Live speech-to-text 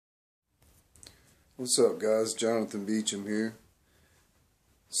What's up, guys? Jonathan Beecham here.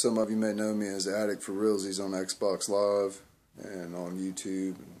 Some of you may know me as Addict for Realsies on Xbox Live and on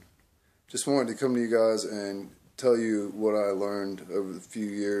YouTube. Just wanted to come to you guys and tell you what I learned over the few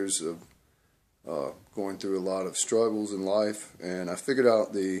years of going through a lot of struggles in life, and I figured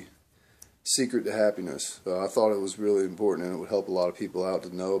out the secret to happiness. I thought it was really important and it would help a lot of people out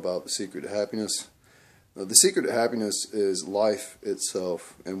to know about the secret to happiness. The secret to happiness is life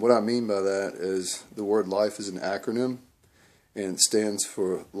itself, and what I mean by that is the word life is an acronym, and it stands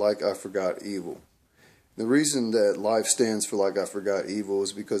for Like I Forgot Evil. The reason that life stands for Like I Forgot Evil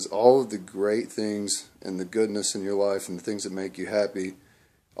is because all of the great things and the goodness in your life and the things that make you happy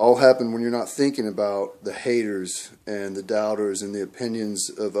all happen when you're not thinking about the haters and the doubters and the opinions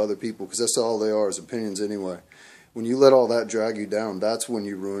of other people, because that's all they are, is opinions anyway. When you let all that drag you down, that's when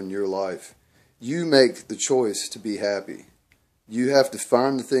you ruin your life. You make the choice to be happy. You have to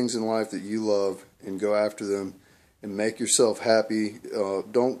find the things in life that you love and go after them and make yourself happy.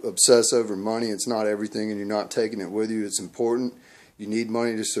 Don't obsess over money. It's not everything, and you're not taking it with you. It's important. You need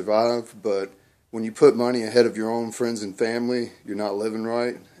money to survive, but when you put money ahead of your own friends and family, you're not living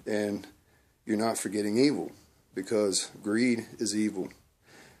right, and you're not forgetting evil, because greed is evil.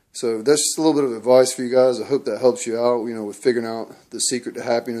 So that's just a little bit of advice for you guys. I hope that helps you out, with figuring out the secret to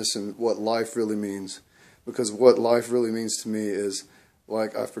happiness and what life really means. Because what life really means to me is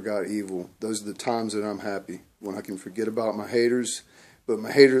like I forgot evil. Those are the times that I'm happy, when I can forget about my haters. But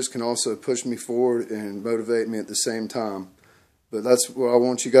my haters can also push me forward and motivate me at the same time. But that's what I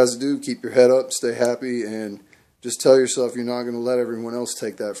want you guys to do. Keep your head up, stay happy, and just tell yourself you're not going to let everyone else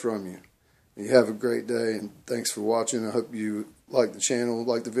take that from you. You have a great day, and thanks for watching. I hope you like the channel,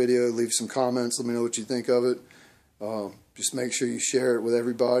 like the video, leave some comments, let me know what you think of it. Just make sure you share it with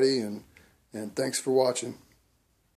everybody, and thanks for watching.